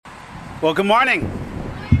Well, good morning.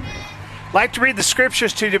 I'd like to read the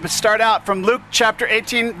scriptures to you, but start out from Luke chapter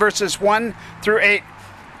 18, verses 1 through 8.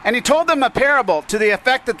 And he told them a parable to the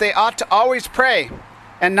effect that they ought to always pray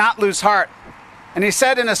and not lose heart. And he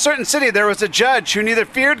said, in a certain city there was a judge who neither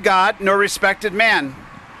feared God nor respected man.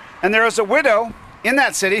 And there was a widow in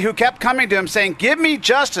that city who kept coming to him, saying, "Give me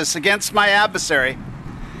justice against my adversary."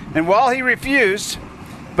 And while he refused,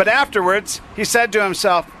 but afterwards he said to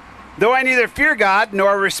himself, "Though I neither fear God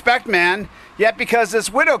nor respect man, yet because this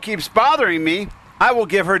widow keeps bothering me, I will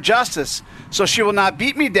give her justice, so she will not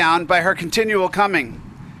beat me down by her continual coming."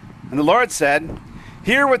 And the Lord said,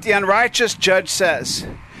 "Hear what the unrighteous judge says.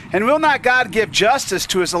 And will not God give justice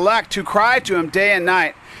to his elect who cry to him day and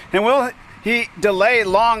night? And will he delay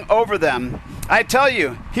long over them? I tell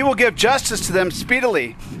you, he will give justice to them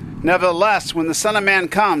speedily. Nevertheless, when the Son of Man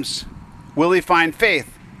comes, will he find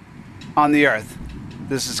faith on the earth?"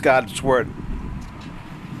 This is God's word.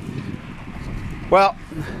 Well,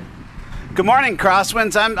 good morning,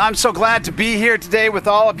 Crosswinds. I'm so glad to be here today with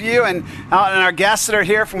all of you and our guests that are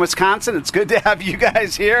here from Wisconsin. It's good to have you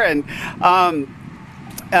guys here, and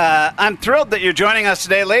I'm thrilled that you're joining us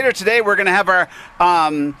today. Later today, we're going to have our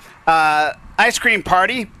ice cream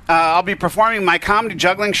party. I'll be performing my comedy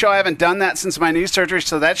juggling show. I haven't done that since my knee surgery,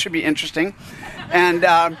 so that should be interesting.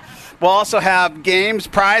 And we'll also have games,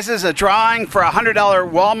 prizes, a drawing for a $100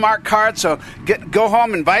 Walmart card. So go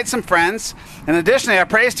home, invite some friends. And additionally, our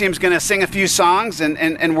praise team is going to sing a few songs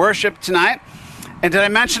and worship tonight. And did I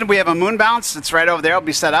mention we have a moon bounce? It's right over there. It'll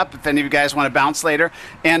be set up if any of you guys want to bounce later.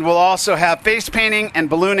 And we'll also have face painting and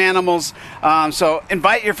balloon animals. So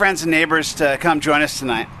invite your friends and neighbors to come join us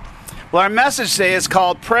tonight. Well, our message today is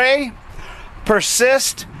called Pray,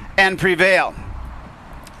 Persist, and Prevail.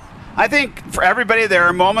 I think for everybody there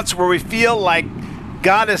are moments where we feel like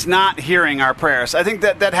God is not hearing our prayers. I think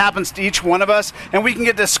that happens to each one of us, and we can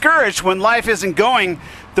get discouraged when life isn't going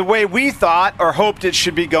the way we thought or hoped it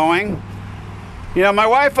should be going. You know, my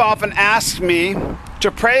wife often asks me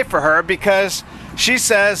to pray for her because she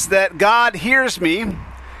says that God hears me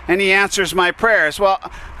and he answers my prayers. Well,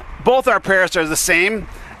 both our prayers are the same.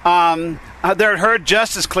 They're heard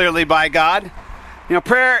just as clearly by God. You know,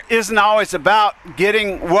 prayer isn't always about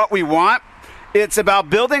getting what we want. It's about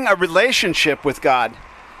building a relationship with God.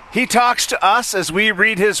 He talks to us as we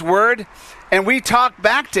read his word, and we talk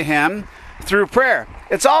back to him through prayer.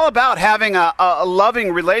 It's all about having a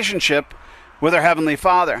loving relationship with our Heavenly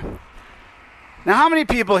Father. Now, how many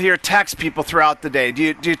people here text people throughout the day? Do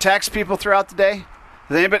you text people throughout the day?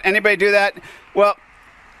 Does anybody do that? Well,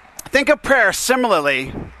 think of prayer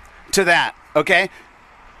similarly to that, okay?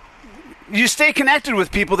 You stay connected with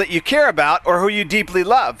people that you care about or who you deeply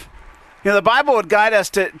love. You know, the Bible would guide us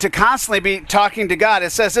to constantly be talking to God.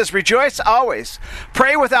 It says this: "Rejoice always,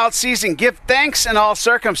 pray without ceasing, give thanks in all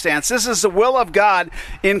circumstances. This is the will of God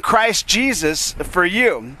in Christ Jesus for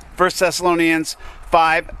you." 1 Thessalonians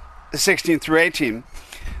 5:16 through 18.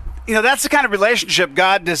 You know, that's the kind of relationship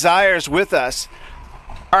God desires with us.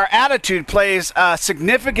 Our attitude plays a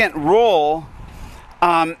significant role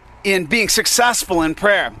in being successful in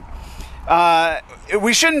prayer.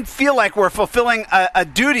 We shouldn't feel like we're fulfilling a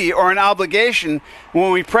duty or an obligation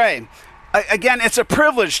when we pray. Again, it's a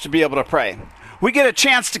privilege to be able to pray. We get a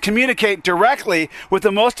chance to communicate directly with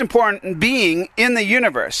the most important being in the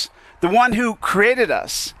universe, the one who created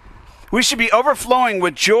us. We should be overflowing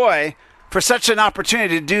with joy for such an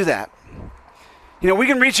opportunity to do that. You know, we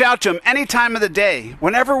can reach out to him any time of the day,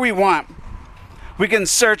 whenever we want. We can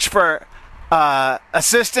search for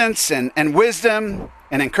assistance and wisdom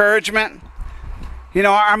and encouragement. You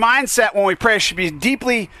know, our mindset when we pray should be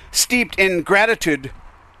deeply steeped in gratitude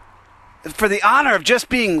for the honor of just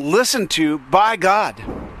being listened to by God.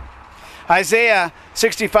 Isaiah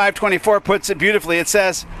 65:24 puts it beautifully. It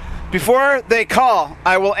says, "Before they call,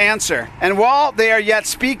 I will answer, and while they are yet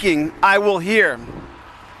speaking, I will hear."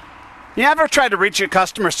 You ever tried to reach a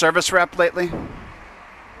customer service rep lately?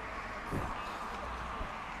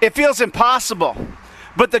 It feels impossible.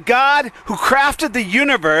 But the God who crafted the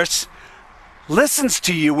universe listens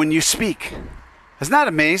to you when you speak. Isn't that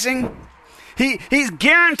amazing? He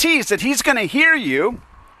guarantees that he's going to hear you.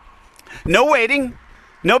 No waiting,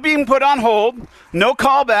 no being put on hold, no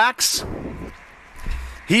callbacks.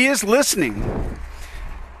 He is listening.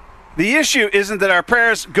 The issue isn't that our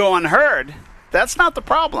prayers go unheard. That's not the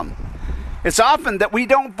problem. It's often that we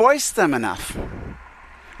don't voice them enough.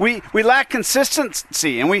 We lack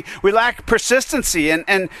consistency, and we lack persistency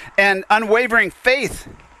and unwavering faith.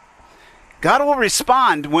 God will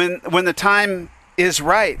respond when the time is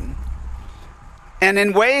right, and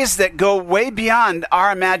in ways that go way beyond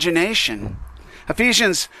our imagination.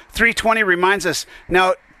 Ephesians 3:20 reminds us,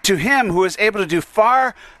 "Now to him who is able to do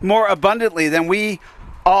far more abundantly than we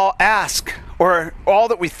all ask, or all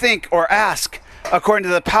that we think or ask, according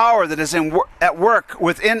to the power that is at work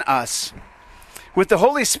within us. With the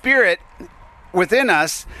Holy Spirit within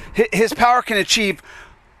us, his power can achieve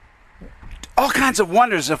all kinds of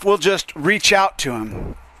wonders if we'll just reach out to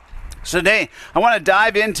him. So today, I want to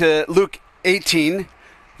dive into Luke 18,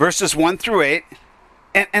 verses 1 through 8,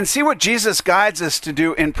 and see what Jesus guides us to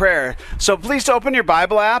do in prayer. So please open your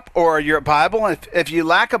Bible app or your Bible. If you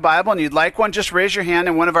lack a Bible and you'd like one, just raise your hand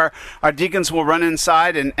and one of our deacons will run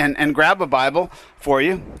inside and grab a Bible for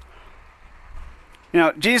you. You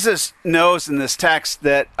know, Jesus knows in this text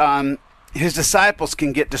that his disciples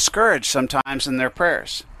can get discouraged sometimes in their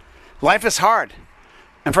prayers. Life is hard.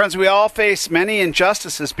 And friends, we all face many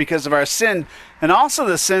injustices because of our sin and also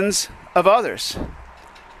the sins of others.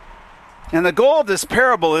 And the goal of this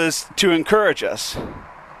parable is to encourage us.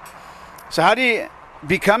 So how do you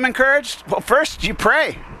become encouraged? Well, first, you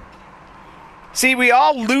pray. See, we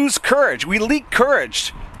all lose courage. We leak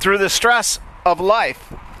courage through the stress of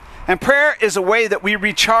life. And prayer is a way that we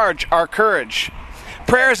recharge our courage.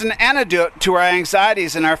 Prayer is an antidote to our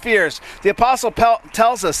anxieties and our fears. The Apostle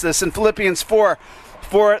tells us this in Philippians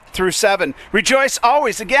 4:4-7. Rejoice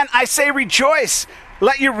always. Again, I say rejoice.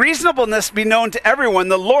 Let your reasonableness be known to everyone.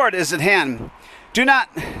 The Lord is at hand. Do not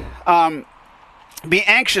be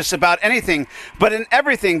anxious about anything, but in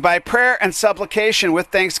everything, by prayer and supplication with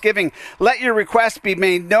thanksgiving, let your requests be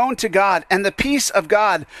made known to God, and the peace of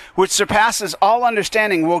God, which surpasses all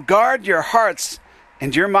understanding, will guard your hearts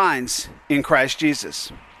and your minds in Christ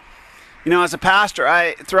Jesus. You know, as a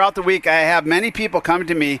pastor, throughout the week, I have many people come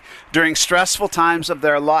to me during stressful times of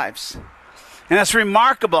their lives. And it's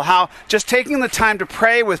remarkable how just taking the time to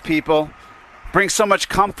pray with people brings so much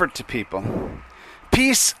comfort to people.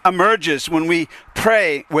 Peace emerges when we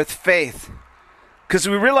pray with faith, because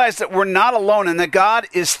we realize that we're not alone and that God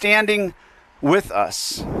is standing with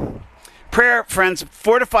us. Prayer, friends,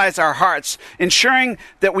 fortifies our hearts, ensuring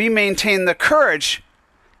that we maintain the courage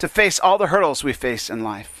to face all the hurdles we face in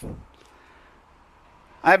life.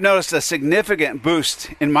 I've noticed a significant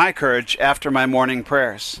boost in my courage after my morning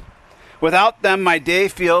prayers. Without them, my day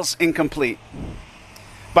feels incomplete.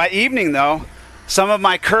 By evening, though, some of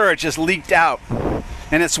my courage has leaked out,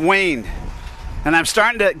 and it's waned, and I'm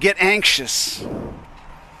starting to get anxious.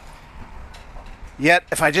 Yet,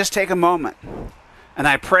 if I just take a moment and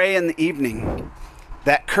I pray in the evening,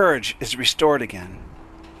 that courage is restored again.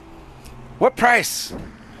 What price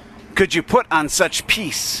could you put on such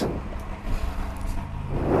peace?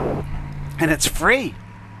 And it's free.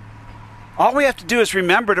 All we have to do is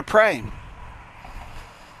remember to pray.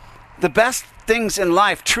 The best things in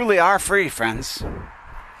life truly are free, friends.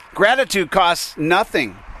 Gratitude costs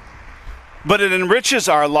nothing, but it enriches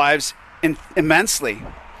our lives immensely.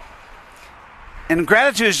 And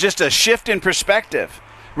gratitude is just a shift in perspective,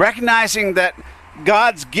 recognizing that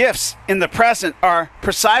God's gifts in the present are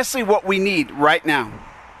precisely what we need right now.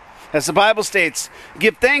 As the Bible states,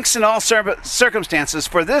 give thanks in all circumstances,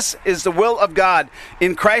 for this is the will of God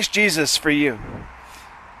in Christ Jesus for you.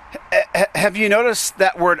 Have you noticed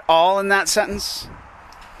that word all in that sentence?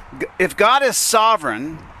 If God is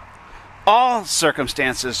sovereign, all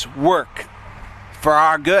circumstances work for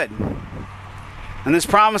our good. And this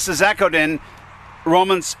promise is echoed in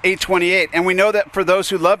Romans 8:28. And we know that for those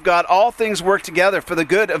who love God, all things work together for the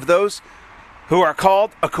good of those who are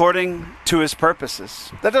called according to his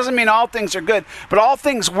purposes. That doesn't mean all things are good, but all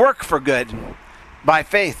things work for good by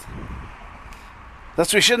faith.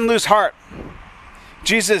 Thus we shouldn't lose heart.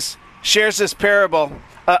 Jesus shares this parable,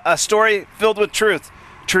 a story filled with truth,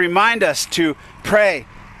 to remind us to pray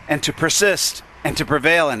and to persist and to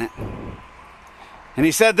prevail in it. And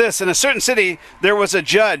he said this, in a certain city there was a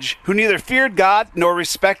judge who neither feared God nor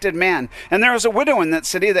respected man. And there was a widow in that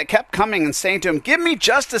city that kept coming and saying to him, give me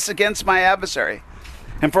justice against my adversary.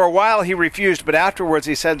 And for a while he refused, but afterwards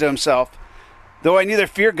he said to himself, though I neither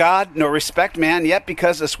fear God nor respect man, yet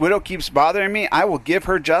because this widow keeps bothering me, I will give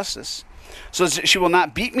her justice, so that she will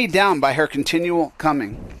not beat me down by her continual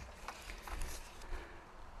coming.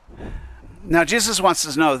 Now Jesus wants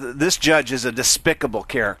us to know that this judge is a despicable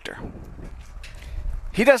character.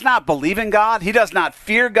 He does not believe in God. He does not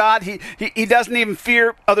fear God. He doesn't even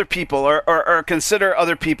fear other people or consider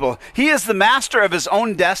other people. He is the master of his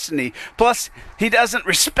own destiny. Plus, he doesn't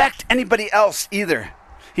respect anybody else either.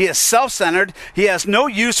 He is self-centered. He has no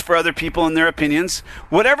use for other people and their opinions.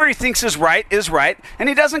 Whatever he thinks is right, and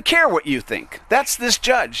he doesn't care what you think. That's this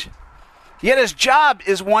judge. Yet his job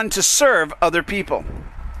is one to serve other people.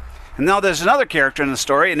 And now there's another character in the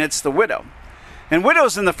story, and it's the widow. And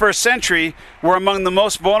widows in the first century were among the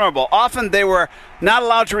most vulnerable. Often they were not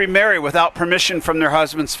allowed to remarry without permission from their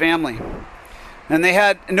husband's family. And they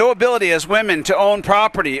had no ability as women to own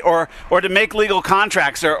property or to make legal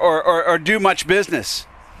contracts or do much business.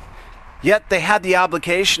 Yet they had the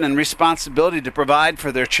obligation and responsibility to provide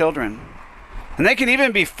for their children. And they could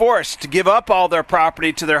even be forced to give up all their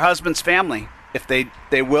property to their husband's family if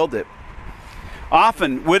they willed it.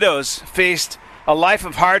 Often widows faced a life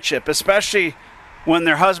of hardship, especially when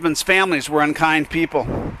their husbands' families were unkind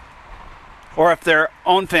people, or if their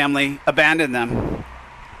own family abandoned them.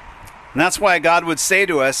 And that's why God would say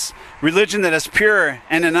to us, religion that is pure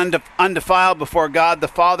and undefiled before God the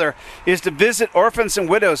Father is to visit orphans and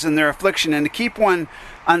widows in their affliction and to keep one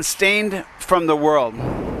unstained from the world.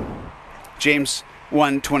 James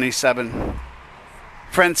 1:27.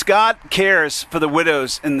 Friends, God cares for the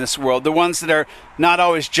widows in this world, the ones that are not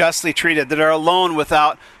always justly treated, that are alone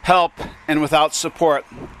without help and without support.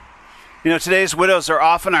 You know, today's widows are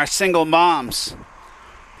often our single moms.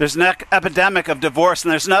 There's an epidemic of divorce,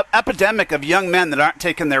 and there's an epidemic of young men that aren't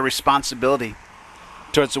taking their responsibility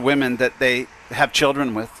towards the women that they have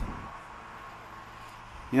children with.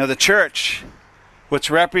 You know, the church, which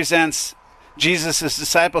represents Jesus'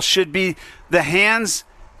 disciples, should be the hands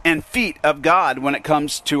and feet of God when it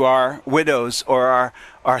comes to our widows or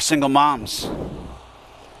our single moms.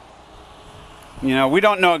 You know, we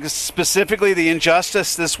don't know specifically the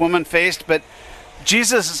injustice this woman faced, but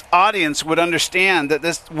Jesus' audience would understand that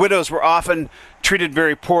these widows were often treated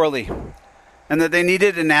very poorly and that they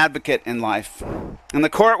needed an advocate in life. And the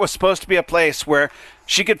court was supposed to be a place where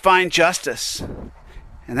she could find justice.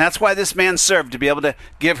 And that's why this man served, to be able to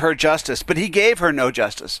give her justice. But he gave her no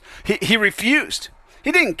justice. He refused.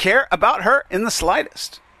 He didn't care about her in the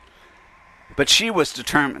slightest. But she was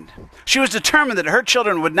determined. She was determined that her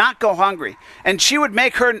children would not go hungry. And she would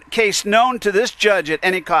make her case known to this judge at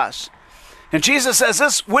any cost. And Jesus says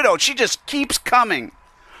this widow, she just keeps coming.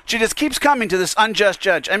 She just keeps coming to this unjust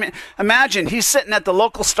judge. I mean, imagine he's sitting at the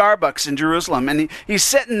local Starbucks in Jerusalem. And he's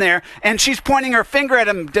sitting there and she's pointing her finger at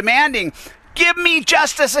him, demanding, "Give me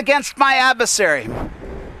justice against my adversary."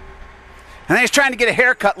 And then he's trying to get a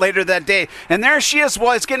haircut later that day. And there she is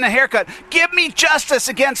while he's getting a haircut. "Give me justice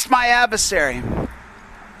against my adversary."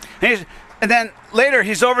 And then later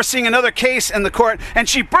he's overseeing another case in the court. And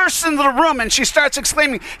she bursts into the room and she starts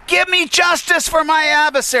exclaiming, "Give me justice for my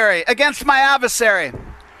adversary, against my adversary."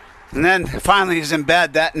 And then finally he's in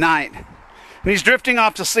bed that night. And he's drifting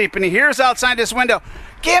off to sleep. And he hears outside his window,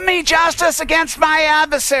 "Give me justice against my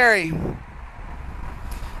adversary."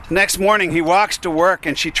 Next morning, he walks to work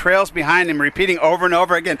and she trails behind him, repeating over and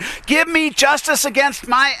over again, "Give me justice against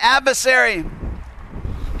my adversary."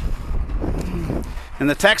 And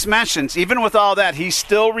the text mentions, even with all that, he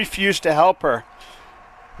still refused to help her,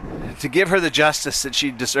 to give her the justice that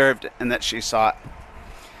she deserved and that she sought.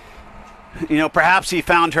 You know, perhaps he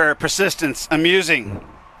found her persistence amusing.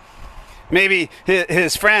 Maybe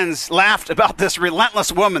his friends laughed about this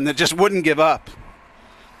relentless woman that just wouldn't give up.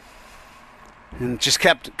 And just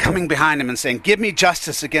kept coming behind him and saying, "Give me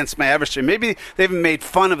justice against my adversary." Maybe they even made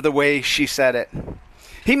fun of the way she said it.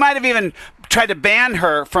 He might have even tried to ban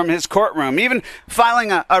her from his courtroom, even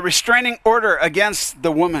filing a restraining order against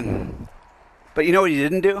the woman. But you know what he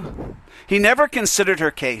didn't do? He never considered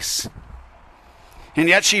her case. And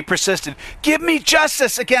yet she persisted, "Give me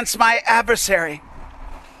justice against my adversary."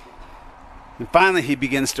 And finally he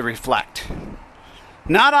begins to reflect,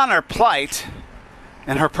 not on her plight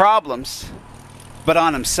and her problems, but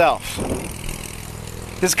on himself.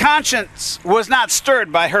 His conscience was not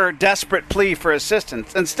stirred by her desperate plea for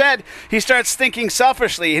assistance. Instead, he starts thinking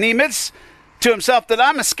selfishly, and he admits to himself that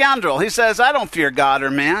 "I'm a scoundrel." He says, "I don't fear God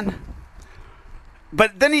or man."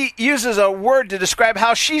 But then he uses a word to describe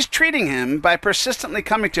how she's treating him by persistently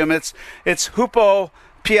coming to him. It's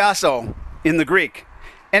hupopiazo in the Greek,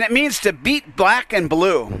 and it means to beat black and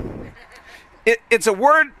blue. It's a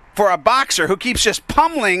word for a boxer who keeps just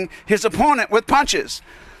pummeling his opponent with punches.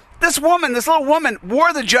 This little woman,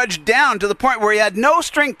 wore the judge down to the point where he had no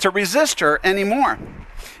strength to resist her anymore.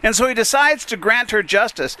 And so he decides to grant her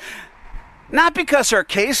justice, not because her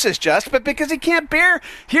case is just, but because he can't bear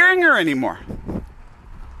hearing her anymore.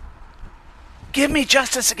 "Give me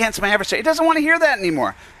justice against my adversary." He doesn't want to hear that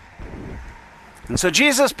anymore. And so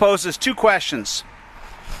Jesus poses two questions.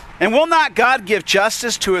 "And will not God give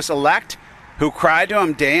justice to his elect, who cry to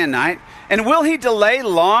him day and night? And will he delay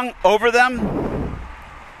long over them?"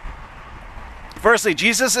 Firstly,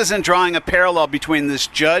 Jesus isn't drawing a parallel between this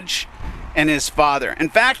judge and his father. In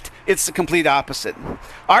fact, it's the complete opposite.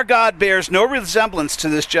 Our God bears no resemblance to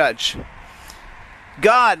this judge.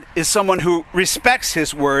 God is someone who respects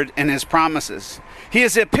his word and his promises. He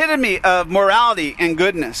is the epitome of morality and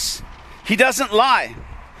goodness. He doesn't lie.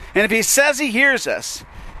 And if he says he hears us,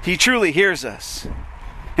 he truly hears us.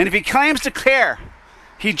 And if he claims to care,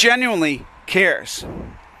 he genuinely cares.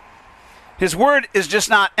 His word is just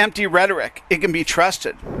not empty rhetoric. It can be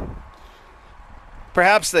trusted.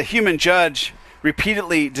 Perhaps the human judge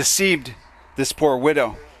repeatedly deceived this poor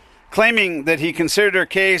widow, claiming that he considered her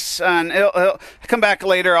case, and he'll come back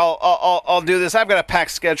later. I'll do this. I've got a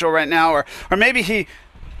packed schedule right now, or maybe he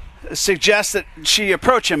suggests that she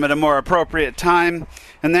approach him at a more appropriate time,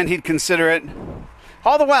 and then he'd consider it.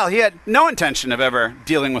 All the while, he had no intention of ever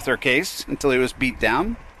dealing with her case until he was beat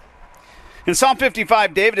down. In Psalm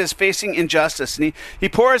 55, David is facing injustice, and he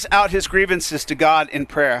pours out his grievances to God in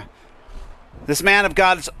prayer. This man of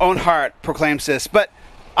God's own heart proclaims this, "But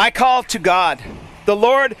I call to God, the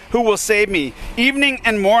Lord who will save me. Evening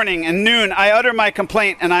and morning and noon I utter my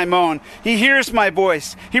complaint and I moan. He hears my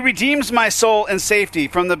voice. He redeems my soul in safety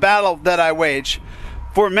from the battle that I wage.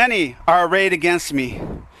 For many are arrayed against me.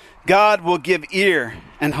 God will give ear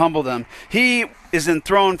and humble them. He is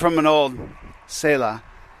enthroned from an old Selah,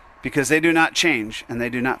 because they do not change and they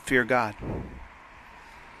do not fear God."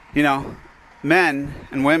 You know, men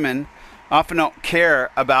and women often don't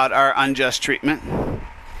care about our unjust treatment.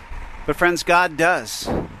 But friends, God does.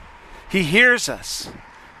 He hears us,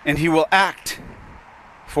 and he will act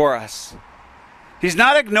for us. He's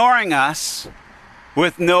not ignoring us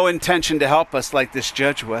with no intention to help us like this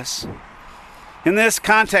judge was. In this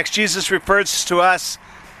context, Jesus refers to us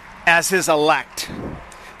as his elect.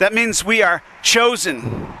 That means we are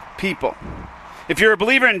chosen people. If you're a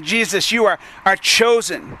believer in Jesus, you are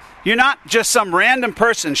chosen. You're not just some random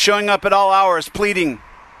person showing up at all hours pleading,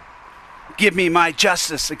 "Give me my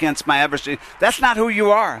justice against my adversary." That's not who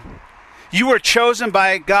you are. You were chosen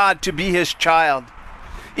by God to be his child.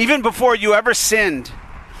 Even before you ever sinned,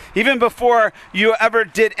 even before you ever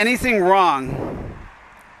did anything wrong,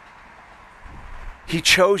 he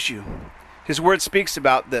chose you. His word speaks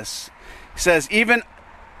about this. He says, even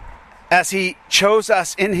as he chose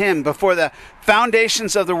us in him before the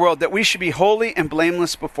foundations of the world, that we should be holy and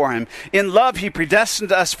blameless before him. In love, he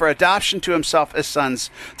predestined us for adoption to himself as sons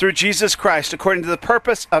through Jesus Christ, according to the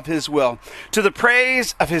purpose of his will, to the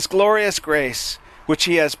praise of his glorious grace, which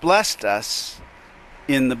he has blessed us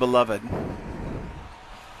in the beloved.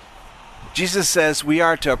 Jesus says we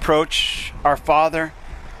are to approach our Father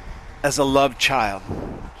as a loved child.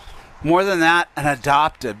 More than that, an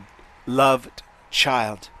adopted, loved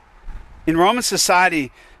child. In Roman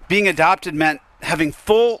society, being adopted meant having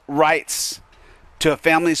full rights to a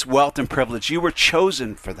family's wealth and privilege. You were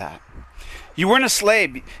chosen for that. You weren't a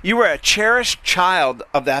slave. You were a cherished child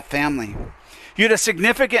of that family. You had a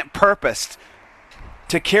significant purpose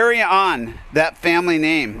to carry on that family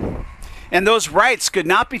name. And those rights could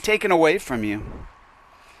not be taken away from you.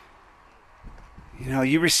 You know,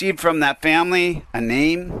 you received from that family a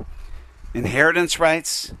name, inheritance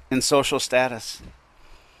rights, and social status.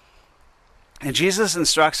 And Jesus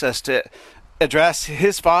instructs us to address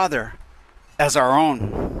his Father as our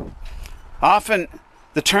own. Often,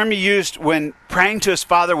 the term he used when praying to his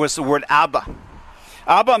Father was the word Abba.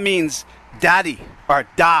 Abba means daddy, or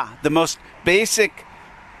da, the most basic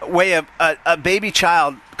way of a baby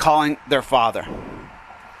child calling their father.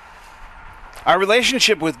 Our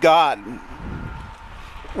relationship with God,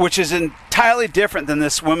 which is entirely different than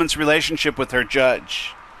this woman's relationship with her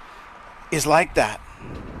judge, is like that.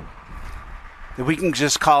 That we can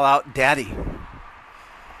just call out daddy.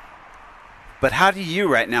 But how do you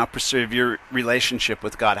right now perceive your relationship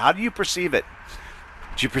with God? How do you perceive it?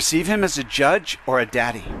 Do you perceive him as a judge or a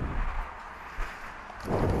daddy?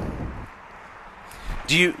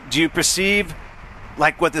 Do you perceive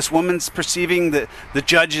like what this woman's perceiving, that the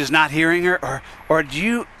judge is not hearing her? Or do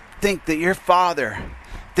you think that your Father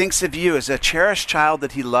thinks of you as a cherished child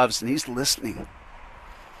that he loves and he's listening?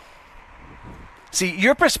 See,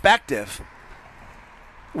 your perspective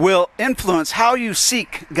will influence how you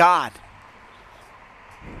seek God.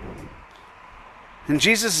 And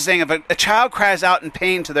Jesus is saying, if a child cries out in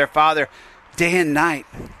pain to their father day and night,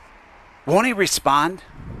 won't he respond?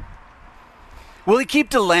 Will he keep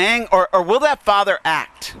delaying, or will that father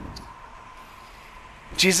act?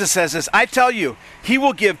 Jesus says this, I tell you, he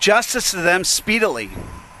will give justice to them speedily.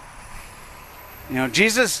 You know,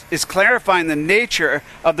 Jesus is clarifying the nature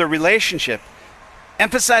of the relationship,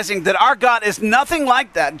 emphasizing that our God is nothing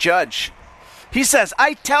like that judge. He says,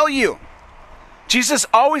 I tell you. Jesus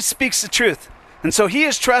always speaks the truth. And so he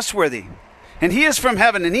is trustworthy. And he is from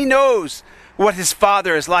heaven. And he knows what his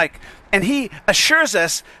Father is like. And he assures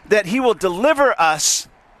us that he will deliver us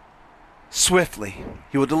swiftly.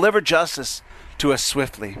 He will deliver justice to us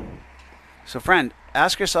swiftly. So friend,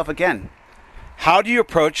 ask yourself again, how do you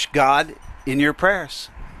approach God in your prayers?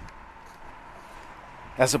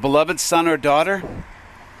 As a beloved son or daughter?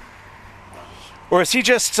 Or is he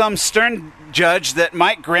just some stern judge that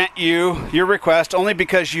might grant you your request only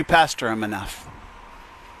because you pastor him enough?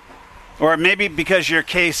 Or maybe because your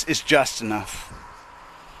case is just enough?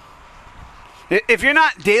 If you're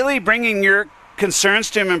not daily bringing your concerns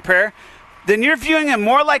to him in prayer, then you're viewing him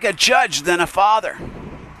more like a judge than a father.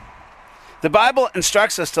 The Bible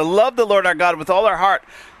instructs us to love the Lord our God with all our heart,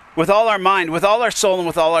 with all our mind, with all our soul, and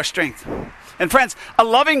with all our strength. And friends, a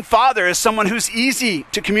loving father is someone who's easy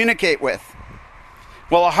to communicate with,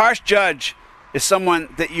 while a harsh judge is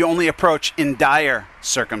someone that you only approach in dire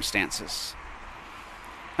circumstances.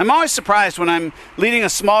 I'm always surprised when I'm leading a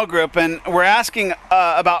small group and we're asking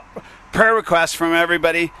about prayer requests from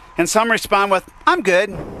everybody, and some respond with, "I'm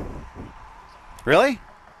good." Really?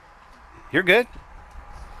 You're good?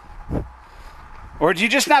 Or do you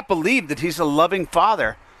just not believe that he's a loving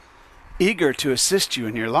father, eager to assist you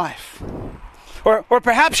in your life? Or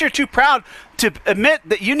perhaps you're too proud to admit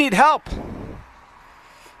that you need help.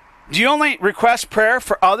 Do you only request prayer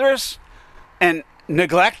for others and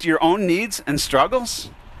neglect your own needs and struggles?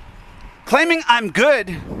 Claiming I'm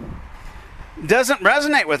good doesn't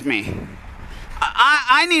resonate with me.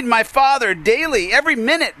 I need my Father daily, every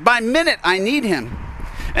minute by minute I need him.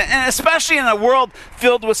 And especially in a world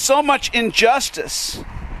filled with so much injustice.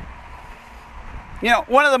 You know,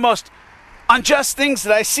 one of the most unjust things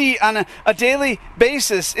that I see on a daily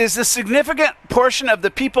basis is the significant portion of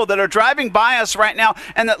the people that are driving by us right now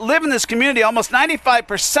and that live in this community. Almost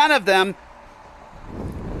 95% of them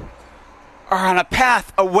are on a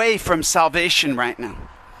path away from salvation right now.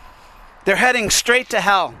 They're heading straight to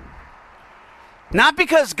hell. Not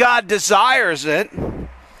because God desires it,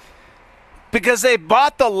 because they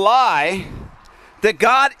bought the lie that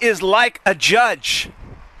God is like a judge.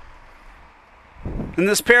 In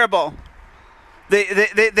this parable,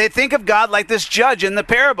 they think of God like this judge in the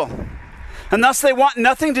parable. And thus they want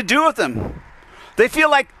nothing to do with him. They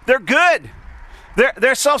feel like they're good.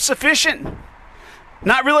 They're self-sufficient.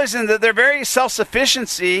 Not realizing that their very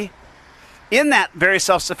self-sufficiency, in that very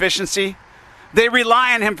self-sufficiency, they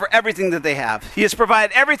rely on him for everything that they have. He has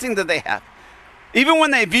provided everything that they have. Even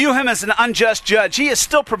when they view him as an unjust judge, he has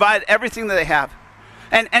still provided everything that they have.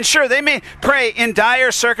 And sure, they may pray in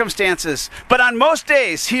dire circumstances, but on most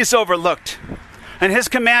days, he is overlooked. And his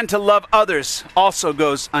command to love others also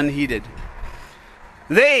goes unheeded.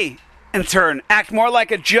 They, in turn, act more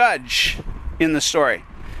like a judge in the story,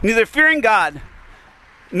 neither fearing God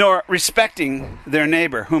nor respecting their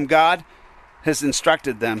neighbor, whom God has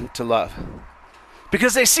instructed them to love.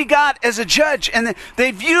 Because they see God as a judge, and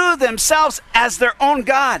they view themselves as their own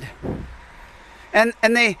God. And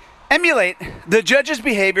they emulate the judge's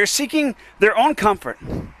behavior, seeking their own comfort.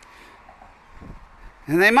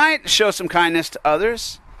 And they might show some kindness to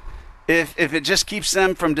others if it just keeps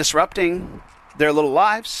them from disrupting their little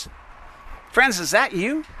lives. Friends, is that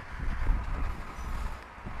you?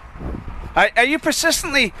 Are you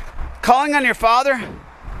persistently calling on your Father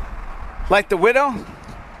like the widow?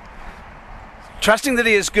 Trusting that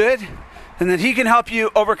he is good and that he can help you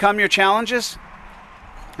overcome your challenges?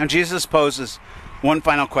 And Jesus poses one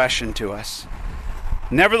final question to us.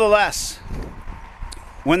 Nevertheless,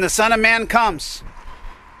 when the Son of Man comes,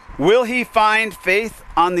 will he find faith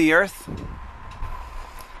on the earth?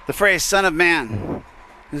 The phrase Son of Man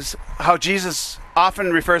is how Jesus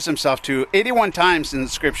often refers himself to 81 times in the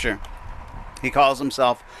scripture. He calls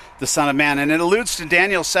himself the Son of Man. And it alludes to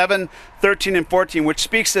Daniel 7:13 and 14, which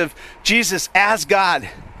speaks of Jesus as God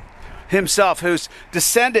himself, who's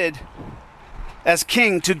descended as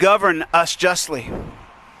king to govern us justly.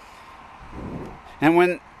 And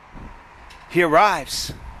when he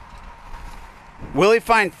arrives, will he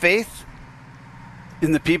find faith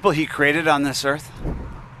in the people he created on this earth?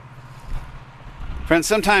 Friends,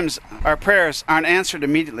 sometimes our prayers aren't answered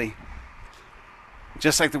immediately,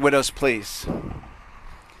 just like the widow's pleas.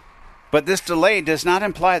 But this delay does not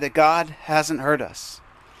imply that God hasn't heard us.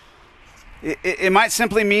 It might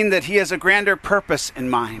simply mean that he has a grander purpose in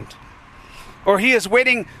mind, or he is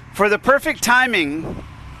waiting for the perfect timing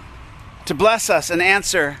to bless us and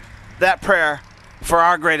answer that prayer for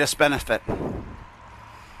our greatest benefit.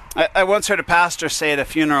 I once heard a pastor say at a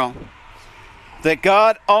funeral that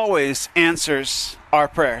God always answers our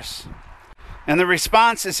prayers. And the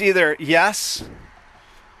response is either yes,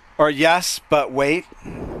 or yes, but wait,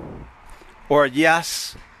 or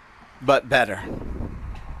yes, but better.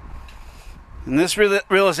 And this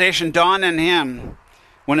realization dawned on him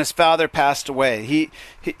when his father passed away.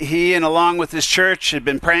 He and along with his church had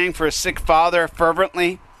been praying for his sick father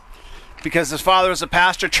fervently because his father was a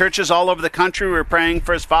pastor. Churches all over the country were praying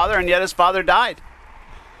for his father, and yet his father died.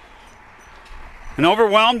 And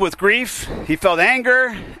overwhelmed with grief, he felt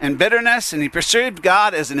anger and bitterness, and he perceived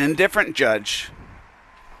God as an indifferent judge.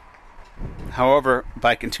 However,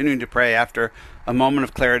 by continuing to pray, after a moment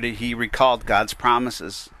of clarity, he recalled God's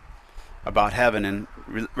promises about heaven in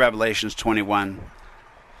Revelations 21.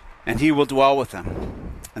 And he will dwell with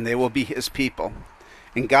them, and they will be his people.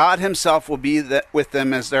 And God himself will be with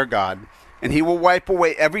them as their God. And he will wipe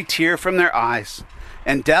away every tear from their eyes.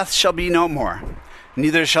 And death shall be no more.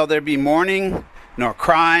 Neither shall there be mourning, nor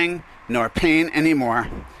crying, nor pain any more.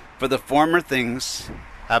 For the former things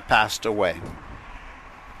have passed away.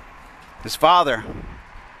 His father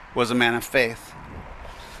was a man of faith.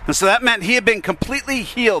 And so that meant he had been completely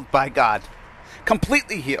healed by God.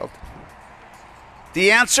 Completely healed.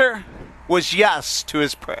 The answer was yes to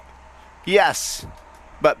his prayer. Yes,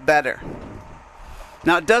 but better.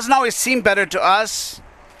 Now, it doesn't always seem better to us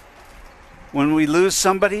when we lose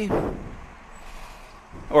somebody,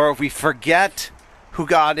 or if we forget who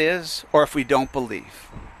God is, or if we don't believe.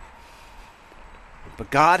 But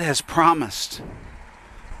God has promised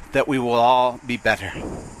that we will all be better.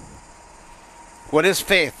 What is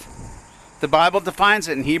faith? The Bible defines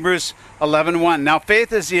it in Hebrews 11:1. Now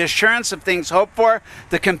faith is the assurance of things hoped for,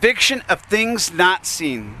 the conviction of things not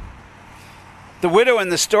seen. The widow in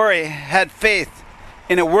the story had faith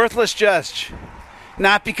in a worthless judge,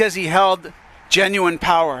 not because he held genuine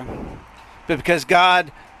power, but because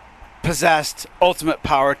God possessed ultimate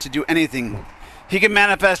power to do anything. He can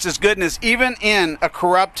manifest his goodness even in a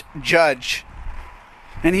corrupt judge.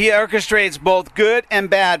 And he orchestrates both good and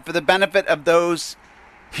bad for the benefit of those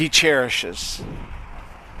he cherishes.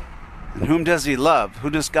 And whom does he love? Who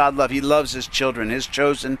does God love? He loves his children, his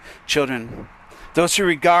chosen children. Those who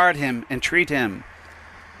regard him and treat him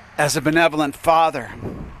as a benevolent father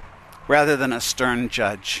rather than a stern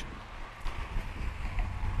judge.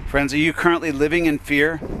 Friends, are you currently living in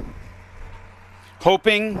fear?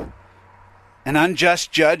 Hoping an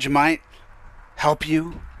unjust judge might help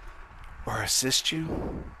you or assist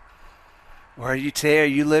you? Or are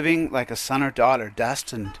you living like a son or daughter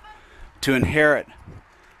destined to inherit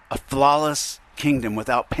a flawless kingdom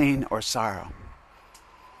without pain or sorrow?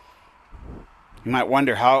 You might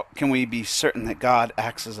wonder, how can we be certain that God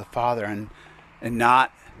acts as a father and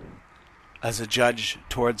not as a judge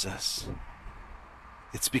towards us?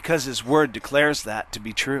 It's because his word declares that to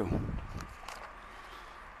be true.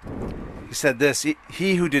 He said this,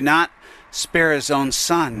 he who did not spare his own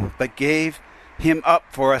son, but gave him up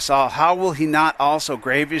for us all, how will he not also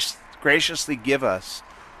graciously give us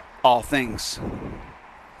all things?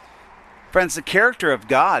 Friends, the character of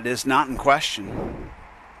God is not in question.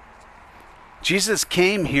 Jesus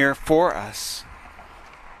came here for us.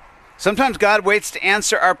 Sometimes God waits to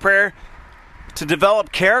answer our prayer to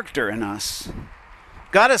develop character in us.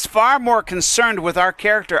 God is far more concerned with our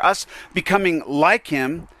character, us becoming like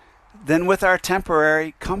him, than with our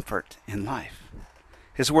temporary comfort in life.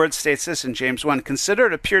 His word states this in James 1, consider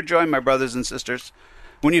it a pure joy, my brothers and sisters,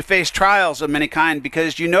 when you face trials of many kind,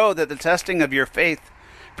 because you know that the testing of your faith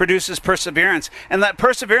produces perseverance. And let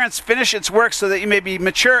perseverance finish its work so that you may be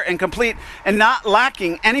mature and complete and not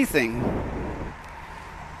lacking anything.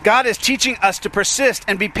 God is teaching us to persist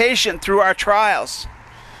and be patient through our trials.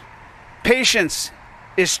 Patience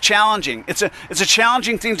is challenging. It's a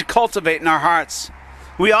challenging thing to cultivate in our hearts.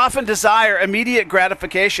 We often desire immediate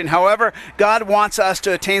gratification. However, God wants us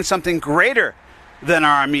to attain something greater than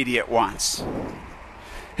our immediate wants.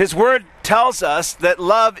 His word tells us that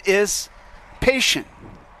love is patient.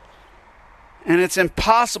 And it's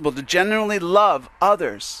impossible to genuinely love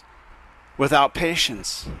others without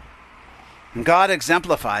patience. And God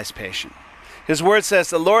exemplifies patience. His word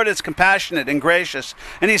says, the Lord is compassionate and gracious,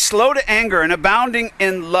 and he's slow to anger and abounding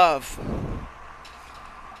in love.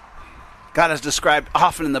 God is described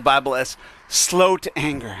often in the Bible as slow to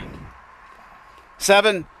anger.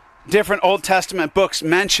 7 different Old Testament books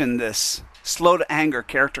mention this slow to anger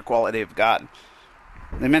character quality of God.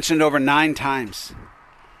 They mention it over 9 times.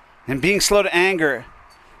 And being slow to anger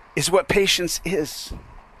is what patience is.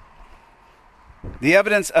 The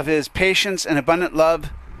evidence of his patience and abundant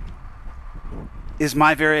love is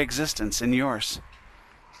my very existence and yours.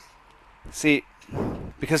 See,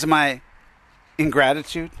 because of my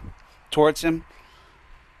ingratitude towards him,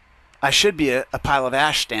 I should be a pile of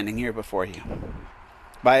ash standing here before you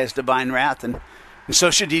by his divine wrath, and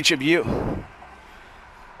so should each of you.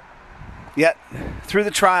 Yet, through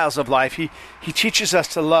the trials of life, he teaches us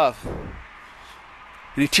to love,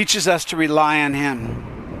 and he teaches us to rely on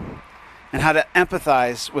him. and how to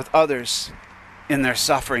empathize with others in their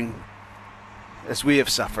suffering as we have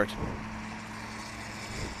suffered.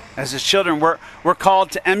 As his children, we're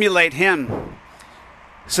called to emulate him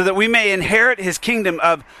so that we may inherit his kingdom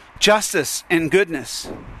of justice and goodness.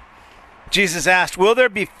 Jesus asked, will there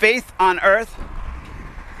be faith on earth?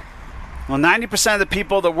 Well, 90% of the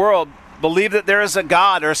people of the world believe that there is a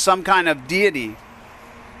God or some kind of deity.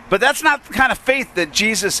 But that's not the kind of faith that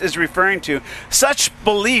Jesus is referring to. Such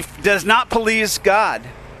belief does not please God.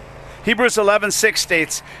 Hebrews 11:6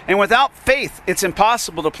 states, and without faith it's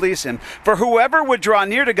impossible to please him. For whoever would draw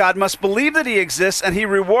near to God must believe that he exists and he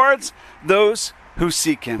rewards those who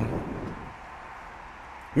seek him.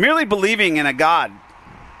 Merely believing in a God,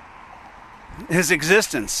 his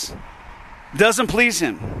existence, doesn't please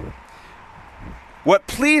him. What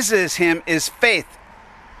pleases him is faith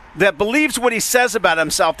that believes what he says about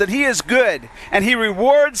himself, that he is good, and he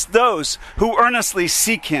rewards those who earnestly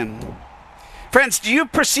seek him. Friends, do you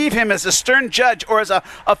perceive him as a stern judge or as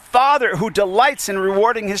a father who delights in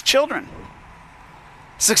rewarding his children?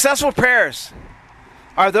 Successful prayers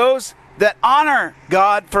are those that honor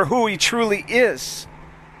God for who he truly is.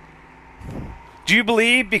 Do you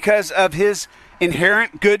believe because of his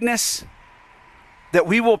inherent goodness that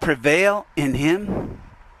we will prevail in him?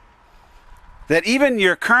 That even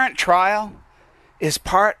your current trial is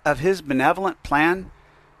part of his benevolent plan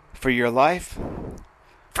for your life?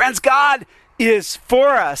 Friends, God is for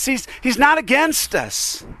us. He's not against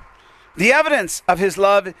us. The evidence of his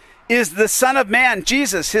love is the Son of Man,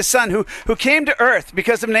 Jesus, his son, who came to earth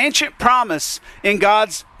because of an ancient promise in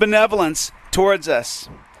God's benevolence towards us.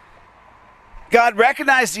 God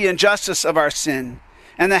recognized the injustice of our sin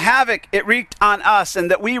and the havoc it wreaked on us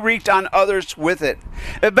and that we wreaked on others with it.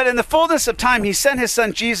 But in the fullness of time, he sent his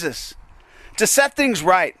son Jesus to set things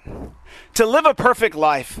right, to live a perfect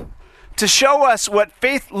life, to show us what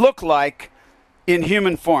faith looked like in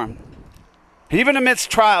human form. Even amidst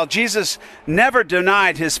trial, Jesus never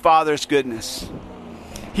denied his Father's goodness.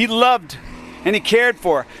 He loved and he cared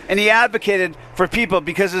for and he advocated for people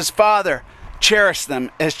because his Father cherished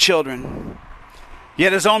them as children.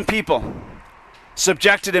 Yet his own people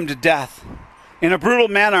subjected him to death in a brutal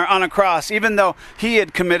manner on a cross, even though he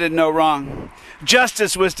had committed no wrong.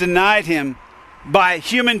 Justice was denied him by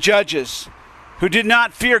human judges who did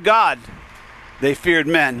not fear God. They feared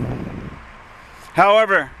men.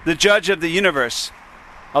 However, the judge of the universe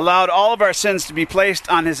allowed all of our sins to be placed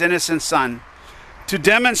on his innocent son to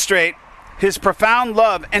demonstrate his profound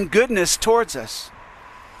love and goodness towards us.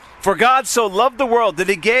 For God so loved the world that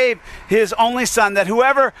he gave his only son, that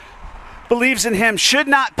whoever believes in him should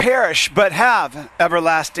not perish but have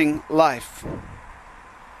everlasting life.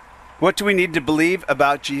 What do we need to believe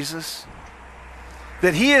about Jesus?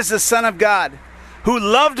 That he is the Son of God who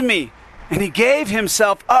loved me and he gave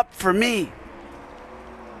himself up for me.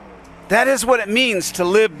 That is what it means to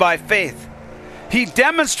live by faith. He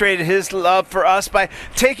demonstrated his love for us by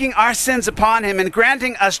taking our sins upon him and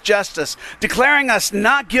granting us justice, declaring us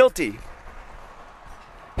not guilty.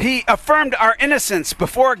 He affirmed our innocence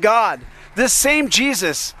before God. This same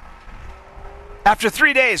Jesus, after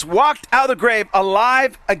 3 days, walked out of the grave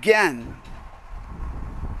alive again,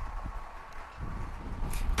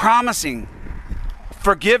 promising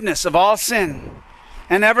forgiveness of all sin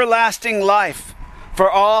and everlasting life for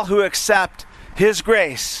all who accept his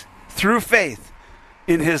grace through faith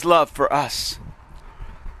in his love for us.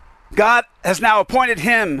 God has now appointed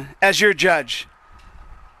him as your judge,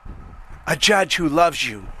 a judge who loves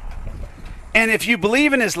you. And if you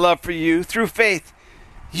believe in his love for you through faith,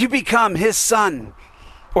 you become his son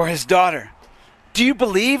or his daughter. Do you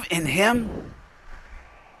believe in him?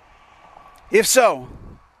 If so,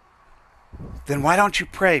 then why don't you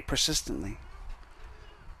pray persistently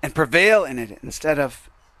and prevail in it instead of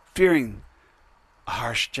fearing a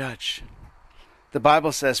harsh judge? The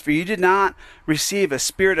Bible says, for you did not receive a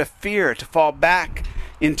spirit of fear to fall back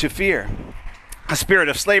into fear, a spirit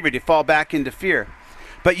of slavery to fall back into fear,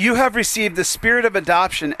 but you have received the spirit of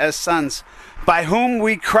adoption as sons, by whom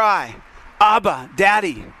we cry, Abba,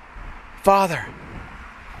 Daddy, Father.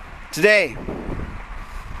 Today,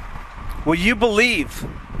 will you believe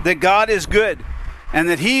that God is good and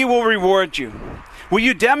that he will reward you? Will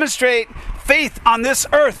you demonstrate faith on this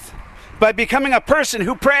earth by becoming a person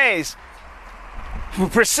who prays, who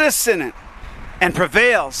persists in it, and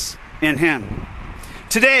prevails in him?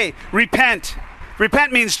 Today, repent.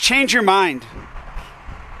 Repent means change your mind.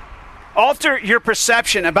 Alter your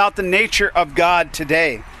perception about the nature of God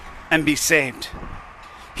today and be saved.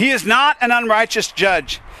 He is not an unrighteous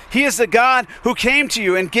judge. He is the God who came to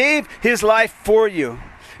you and gave his life for you.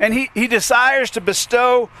 And he desires to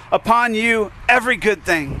bestow upon you every good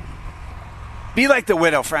thing. Be like the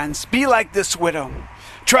widow, friends. Be like this widow.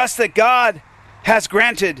 Trust that God has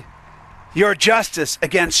granted your justice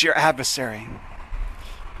against your adversary.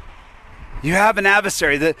 You have an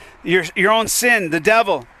adversary, your own sin, the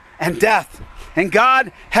devil, and death. And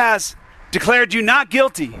God has declared you not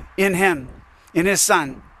guilty in him, in his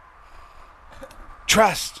Son.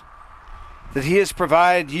 Trust that he has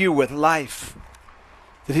provided you with life,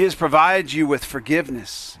 that he has provided you with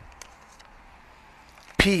forgiveness,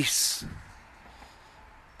 peace,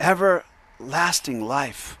 everlasting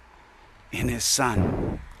life in his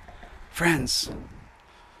Son. Friends,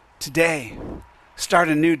 today, start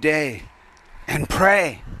a new day and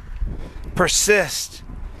pray, persist,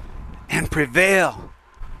 and prevail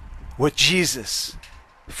with Jesus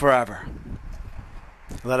forever.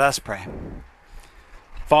 Let us pray.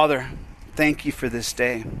 Father, thank you for this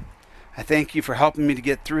day. I thank you for helping me to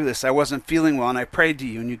get through this. I wasn't feeling well, and I prayed to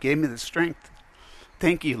you, and you gave me the strength.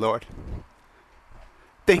 Thank you, Lord.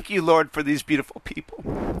 Thank you, Lord, for these beautiful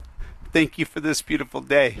people. Thank you for this beautiful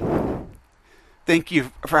day. Thank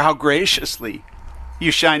you for how graciously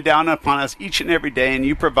you shine down upon us each and every day, and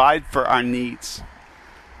you provide for our needs.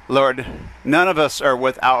 Lord, none of us are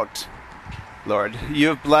without. Lord, you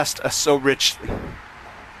have blessed us so richly.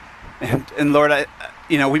 And Lord,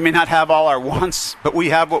 we may not have all our wants, but we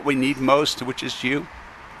have what we need most, which is you.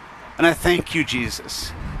 And I thank you,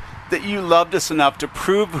 Jesus, that you loved us enough to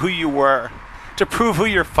prove who you were, to prove who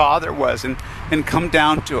your Father was, and come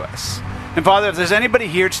down to us. And Father, if there's anybody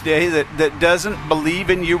here today that doesn't believe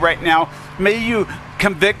in you right now, may you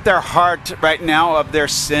convict their heart right now of their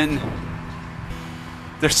sin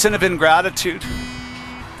of ingratitude,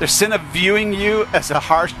 their sin of viewing you as a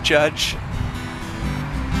harsh judge.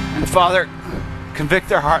 And Father, convict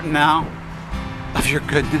their heart now of your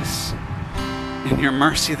goodness and your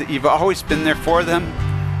mercy, that you've always been there for them,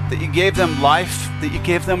 that you gave them life, that you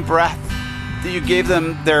gave them breath, that you gave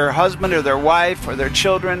them their husband or their wife or their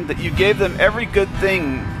children, that you gave them every good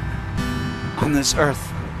thing on this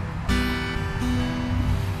earth.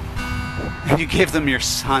 And you gave them your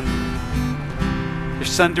Son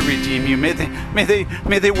to redeem you. May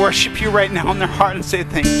they worship you right now in their heart and say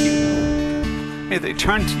thank you. May they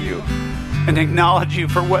turn to you and acknowledge you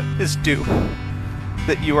for what is due,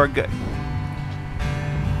 that you are good.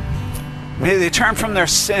 May they turn from their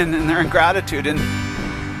sin and their ingratitude, and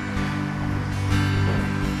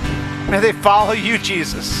may they follow you,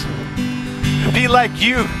 Jesus. Be like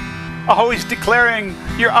you, always declaring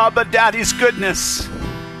your Abba Daddy's goodness.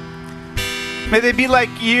 May they be like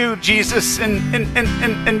you, Jesus, and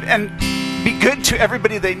be good to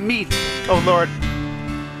everybody they meet, oh Lord.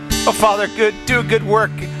 Oh Father, do a good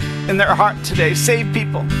work in their heart today. Save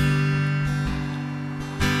people.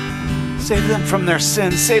 Save them from their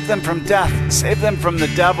sins. Save them from death. Save them from the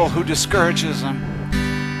devil who discourages them.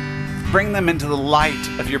 Bring them into the light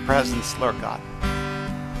of your presence, Lord God.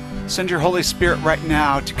 Send your Holy Spirit right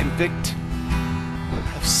now to convict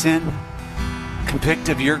of sin, convict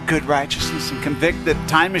of your good righteousness, and convict that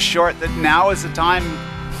time is short, that now is the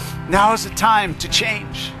time to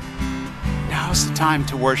change. Now is the time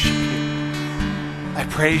to worship you. I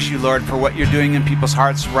praise you, Lord, for what you're doing in people's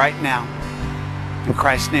hearts right now. In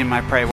Christ's name I pray.